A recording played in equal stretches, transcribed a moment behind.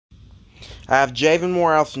I have Javen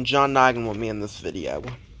Morehouse and John Nigan with me in this video.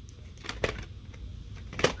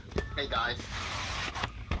 Hey guys.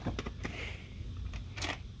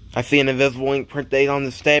 I see an invisible ink print date on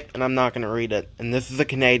this tape, and I'm not going to read it. And this is a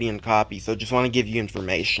Canadian copy, so just want to give you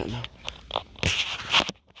information.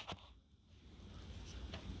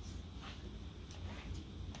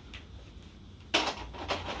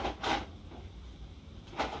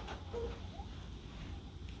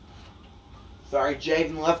 Sorry,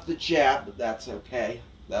 Javen left the chat, but that's okay.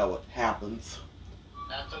 That's what happens.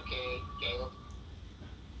 That's okay, Caleb.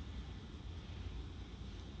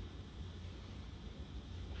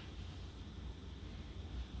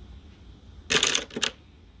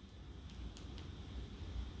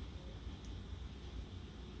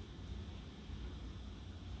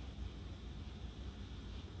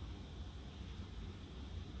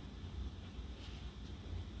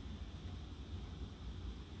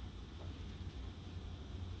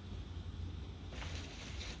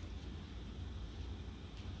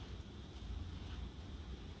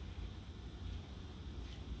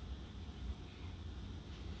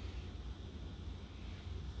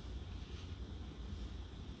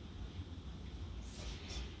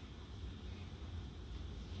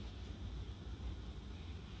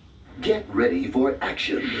 Get ready for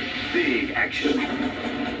action. Big action.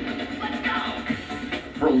 Let's go!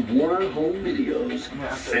 From Warner Home Video's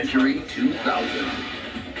Century 2000.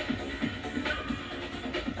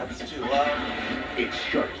 That's too low. It's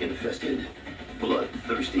shark-infested,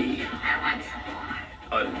 bloodthirsty,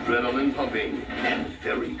 adrenaline pumping, and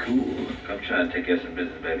very cool. Come try and take care of some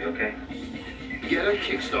business, baby, okay? Get a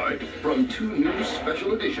kickstart from 2 new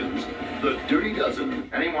special editions, The Dirty Dozen.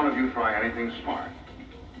 Any one of you try anything smart,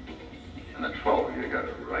 and the 12 of you got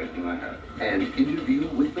it right in the head. And Interview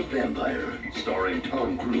with the Vampire, starring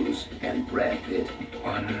Tom Cruise and Brad Pitt.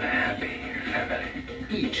 One happy family.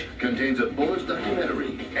 Each contains a bonus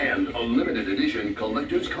documentary and a limited edition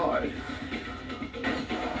collector's card.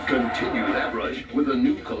 Continue that rush with a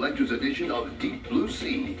new collector's edition of Deep Blue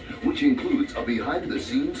Sea, which includes a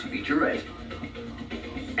behind-the-scenes featurette.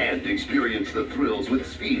 And experience the thrills with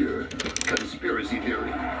Sphere, Conspiracy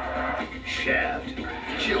Theory, Shaft,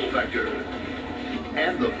 Chill Factor,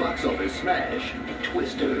 and the box office smash,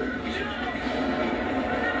 Twister.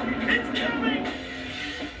 It's coming!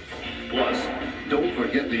 Plus, don't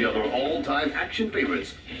forget the other all-time action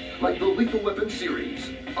favorites, like the Lethal Weapon series,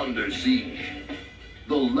 Under Siege,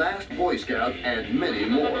 The Last Boy Scout, and many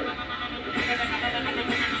more.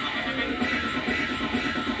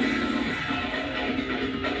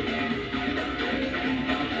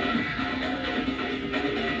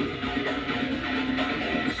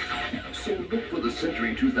 So look for the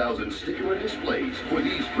Century 2000 sticker and displays for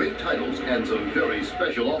these great titles and some very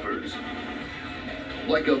special offers.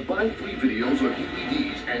 Like a buy 3 videos or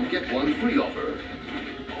DVDs and get 1 free offer.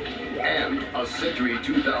 And a Century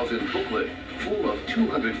 2000 booklet full of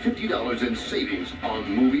 $250 in savings on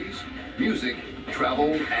movies, music,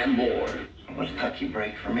 travel, and more. What's touchy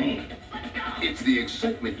break for me? It's the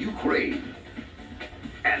excitement you crave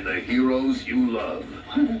and the heroes you love.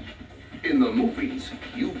 In the movies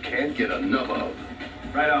you can't get enough of.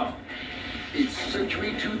 Right on. It's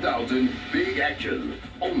Century 2000 Big Action,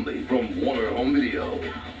 only from Warner Home Video.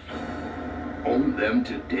 Own them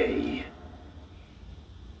today.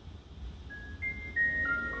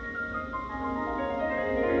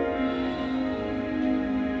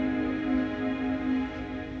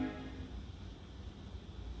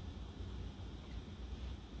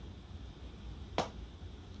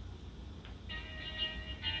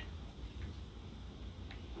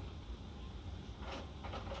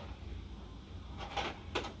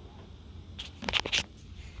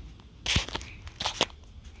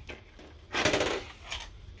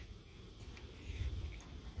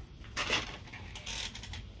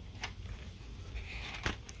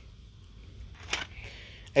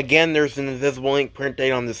 Again, there's an invisible ink print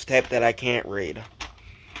date on this tape that I can't read.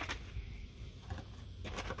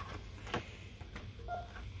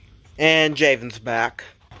 And Javen's back.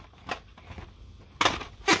 I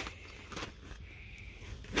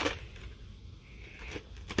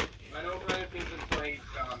don't write things in plain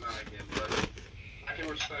John Nigan, but I can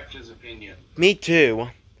respect his opinion. Me too.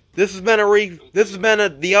 This has been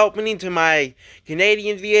the opening to my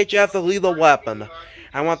Canadian VHS of Lethal Weapon.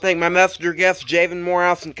 I want to thank my messenger guests, Javen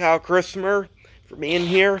Morehouse and Kyle Christmer, for being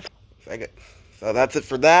here. So that's it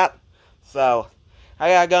for that. So, I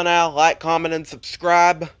gotta go now. Like, comment, and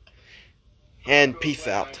subscribe. And peace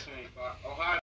out.